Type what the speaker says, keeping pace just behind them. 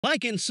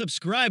Like and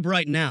subscribe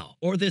right now,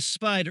 or this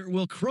spider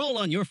will crawl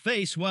on your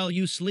face while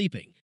you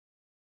sleeping.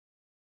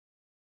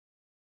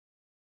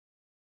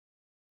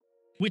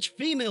 Which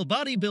female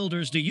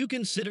bodybuilders do you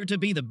consider to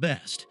be the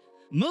best?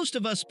 Most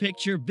of us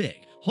picture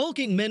big,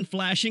 hulking men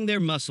flashing their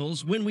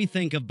muscles when we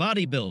think of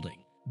bodybuilding.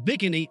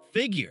 Bikini,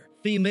 figure,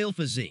 female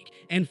physique,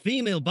 and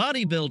female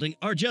bodybuilding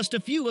are just a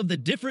few of the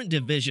different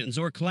divisions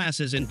or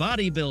classes in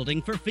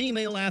bodybuilding for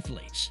female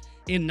athletes.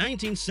 In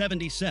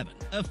 1977,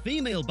 a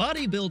female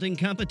bodybuilding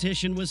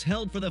competition was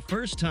held for the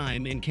first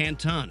time in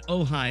Canton,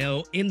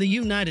 Ohio, in the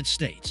United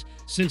States.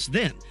 Since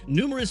then,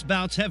 numerous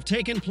bouts have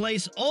taken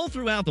place all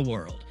throughout the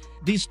world.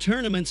 These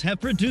tournaments have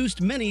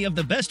produced many of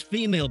the best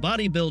female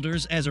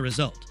bodybuilders as a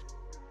result.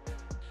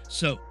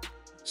 So,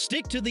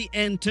 stick to the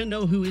end to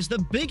know who is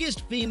the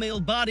biggest female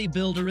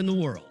bodybuilder in the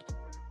world.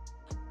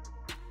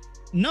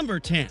 Number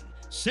 10.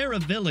 Sarah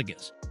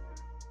Villegas.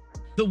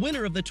 The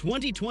winner of the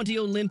 2020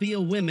 Olympia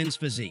Women's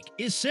Physique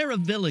is Sarah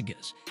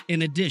Villegas.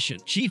 In addition,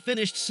 she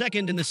finished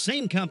second in the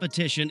same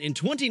competition in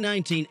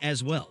 2019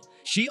 as well.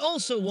 She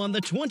also won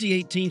the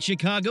 2018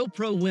 Chicago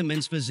Pro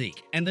Women's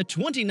Physique and the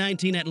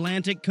 2019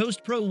 Atlantic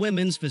Coast Pro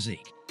Women's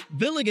Physique.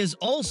 Villegas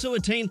also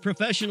attained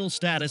professional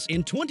status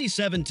in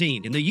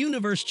 2017 in the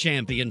Universe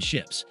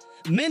Championships.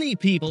 Many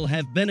people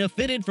have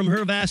benefited from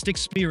her vast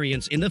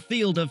experience in the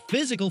field of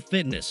physical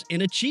fitness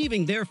in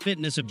achieving their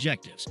fitness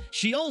objectives.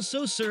 She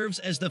also serves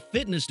as the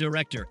fitness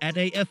director at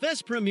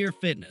AFS Premier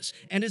Fitness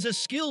and is a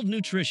skilled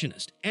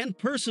nutritionist and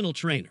personal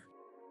trainer.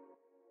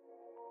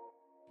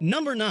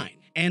 Number 9.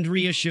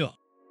 Andrea Shaw.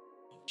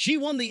 She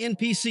won the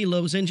NPC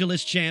Los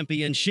Angeles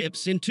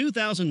Championships in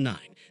 2009,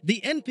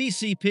 the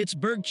NPC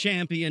Pittsburgh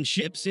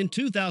Championships in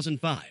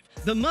 2005,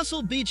 the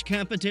Muscle Beach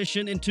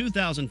Competition in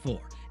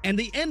 2004, and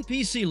the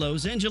NPC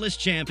Los Angeles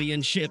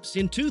Championships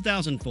in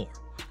 2004.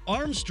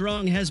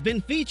 Armstrong has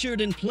been featured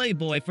in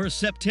Playboy for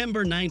September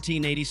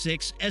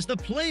 1986 as the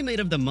Playmate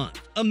of the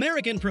Month.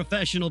 American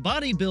professional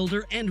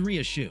bodybuilder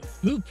Andrea Shaw,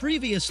 who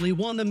previously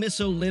won the Miss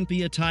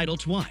Olympia title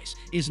twice,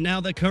 is now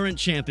the current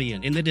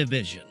champion in the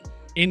division.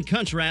 In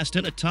contrast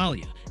to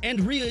Natalia,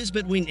 Andrea is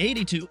between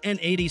 82 and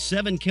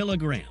 87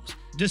 kilograms.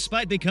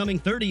 Despite becoming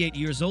 38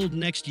 years old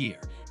next year,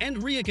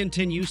 Andrea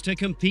continues to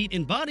compete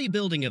in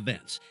bodybuilding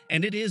events,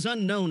 and it is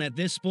unknown at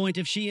this point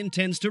if she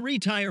intends to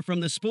retire from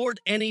the sport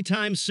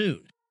anytime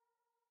soon.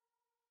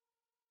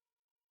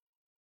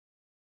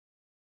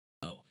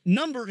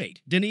 Number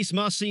 8. Denise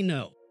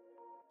Massino.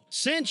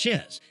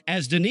 Sanchez,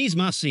 as Denise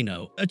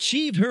Massino,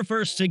 achieved her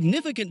first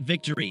significant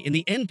victory in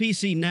the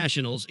NPC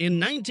Nationals in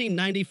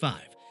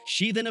 1995.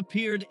 She then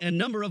appeared in a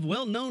number of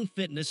well-known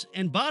fitness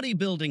and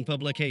bodybuilding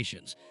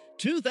publications.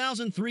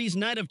 2003's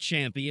Night of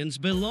Champions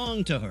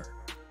belonged to her.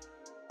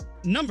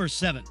 Number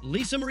 7.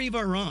 Lisa Marie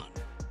Varon.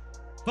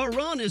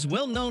 Varon is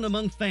well known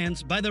among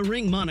fans by the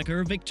ring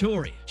moniker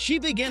Victoria. She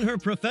began her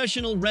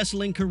professional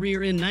wrestling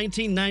career in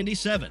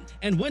 1997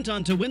 and went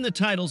on to win the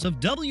titles of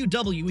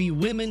WWE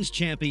Women's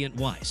Champion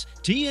twice,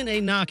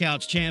 TNA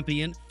Knockouts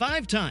Champion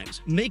 5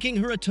 times, making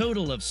her a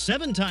total of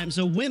 7 times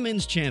a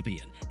Women's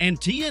Champion, and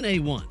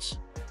TNA once.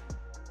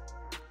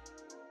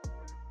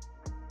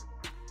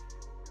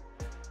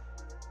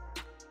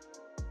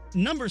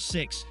 Number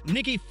 6.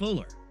 Nikki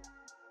Fuller.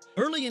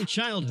 Early in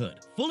childhood,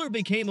 Fuller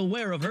became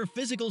aware of her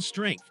physical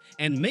strength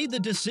and made the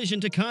decision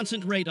to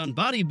concentrate on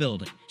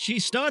bodybuilding. She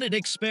started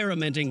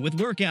experimenting with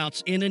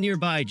workouts in a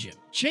nearby gym,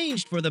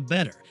 changed for the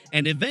better,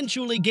 and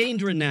eventually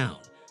gained renown.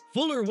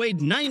 Fuller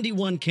weighed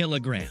 91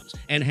 kilograms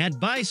and had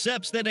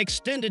biceps that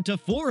extended to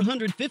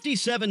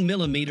 457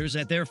 millimeters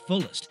at their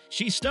fullest.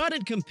 She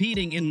started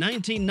competing in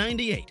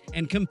 1998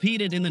 and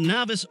competed in the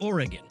Novice,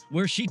 Oregon,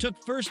 where she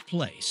took first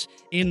place.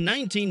 In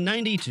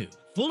 1992,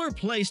 Fuller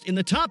placed in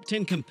the top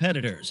 10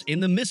 competitors in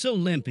the Miss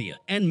Olympia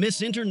and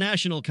Miss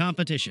International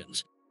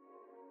competitions.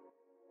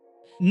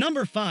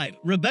 Number 5.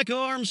 Rebecca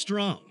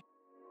Armstrong.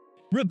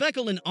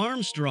 Rebecca Lynn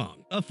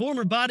Armstrong, a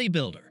former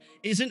bodybuilder,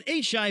 is an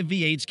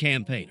HIV/AIDS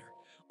campaigner.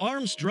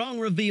 Armstrong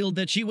revealed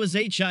that she was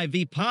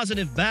HIV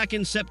positive back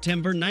in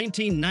September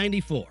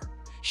 1994.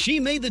 She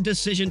made the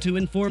decision to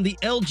inform the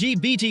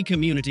LGBT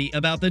community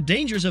about the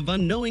dangers of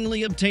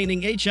unknowingly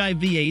obtaining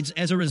HIV/AIDS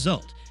as a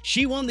result.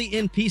 She won the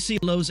NPC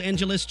Los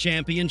Angeles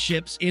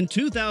Championships in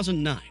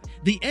 2009,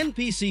 the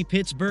NPC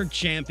Pittsburgh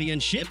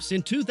Championships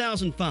in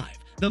 2005,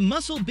 the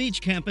Muscle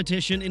Beach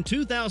Competition in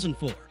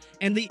 2004,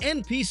 and the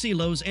NPC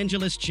Los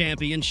Angeles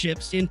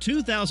Championships in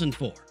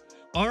 2004.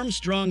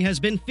 Armstrong has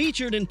been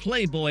featured in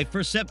Playboy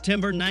for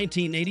September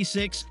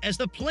 1986 as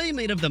the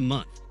Playmate of the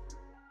Month.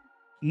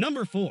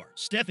 Number 4.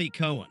 Steffi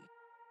Cohen.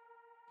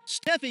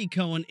 Steffi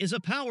Cohen is a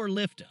power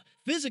lifter,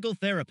 physical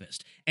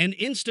therapist, and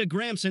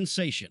Instagram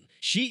sensation.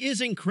 She is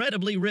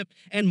incredibly ripped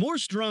and more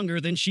stronger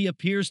than she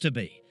appears to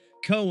be.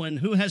 Cohen,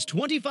 who has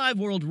 25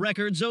 world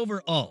records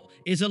overall,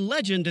 is a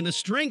legend in the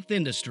strength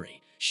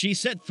industry. She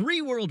set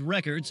 3 world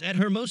records at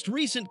her most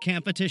recent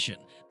competition: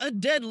 a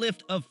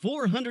deadlift of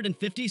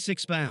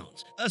 456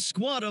 pounds, a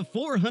squat of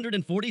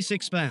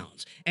 446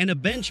 pounds, and a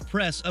bench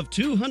press of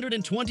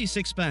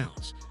 226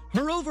 pounds.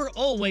 Her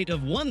overall weight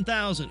of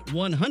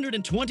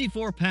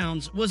 1,124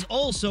 pounds was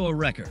also a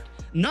record.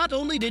 Not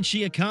only did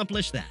she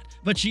accomplish that,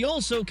 but she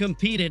also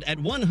competed at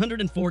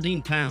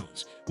 114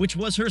 pounds, which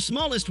was her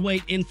smallest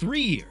weight in 3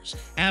 years,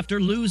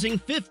 after losing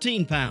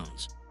 15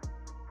 pounds.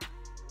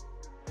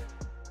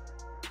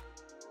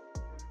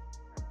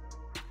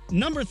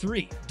 Number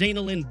 3.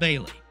 Dana Lynn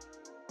Bailey.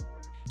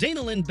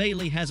 Dana Lynn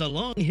Bailey has a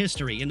long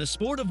history in the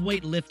sport of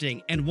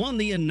weightlifting and won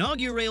the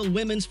inaugural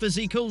Women's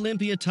Physique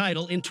Olympia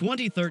title in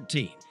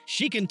 2013.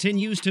 She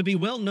continues to be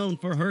well known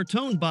for her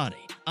toned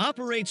body,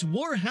 operates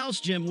War House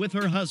Gym with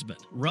her husband,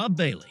 Rob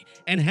Bailey,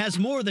 and has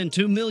more than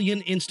 2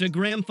 million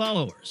Instagram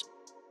followers.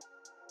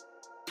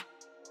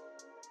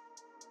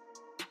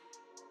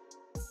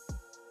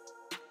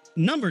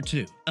 Number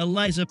 2.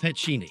 Elisa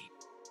Piccini.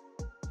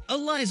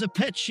 Elisa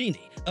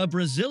Piccini, a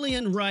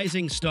Brazilian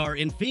rising star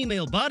in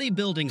female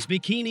bodybuilding's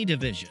bikini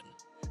division.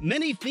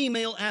 Many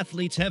female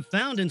athletes have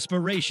found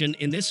inspiration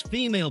in this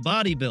female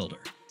bodybuilder.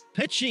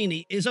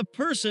 Piccini is a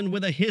person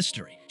with a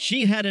history.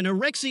 She had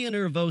anorexia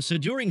nervosa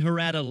during her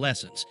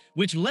adolescence,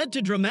 which led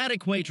to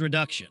dramatic weight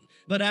reduction.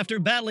 But after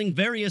battling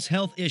various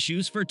health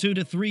issues for 2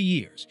 to 3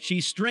 years,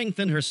 she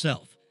strengthened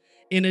herself.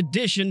 In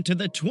addition to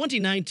the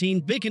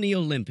 2019 Bikini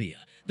Olympia,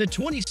 the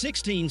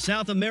 2016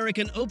 South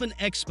American Open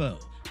Expo,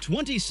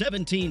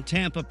 2017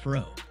 Tampa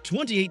Pro,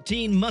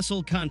 2018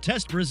 Muscle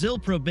Contest Brazil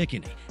Pro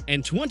Bikini,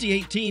 and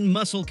 2018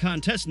 Muscle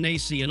Contest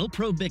Nacional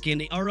Pro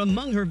Bikini are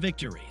among her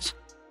victories.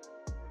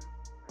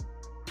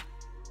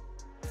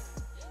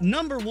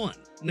 Number 1.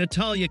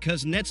 Natalia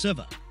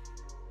Kuznetsova.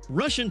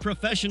 Russian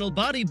professional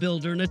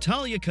bodybuilder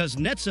Natalia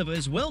Kuznetsova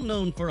is well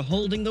known for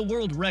holding the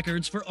world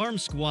records for arm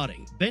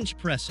squatting, bench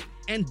pressing,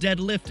 and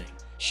deadlifting.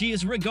 She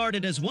is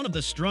regarded as one of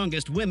the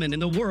strongest women in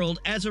the world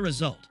as a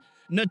result.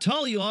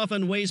 Natalia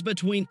often weighs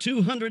between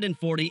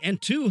 240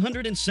 and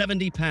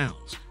 270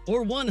 pounds,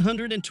 or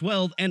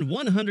 112 and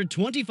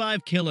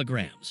 125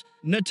 kilograms.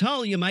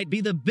 Natalia might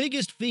be the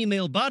biggest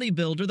female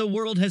bodybuilder the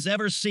world has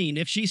ever seen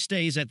if she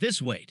stays at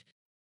this weight.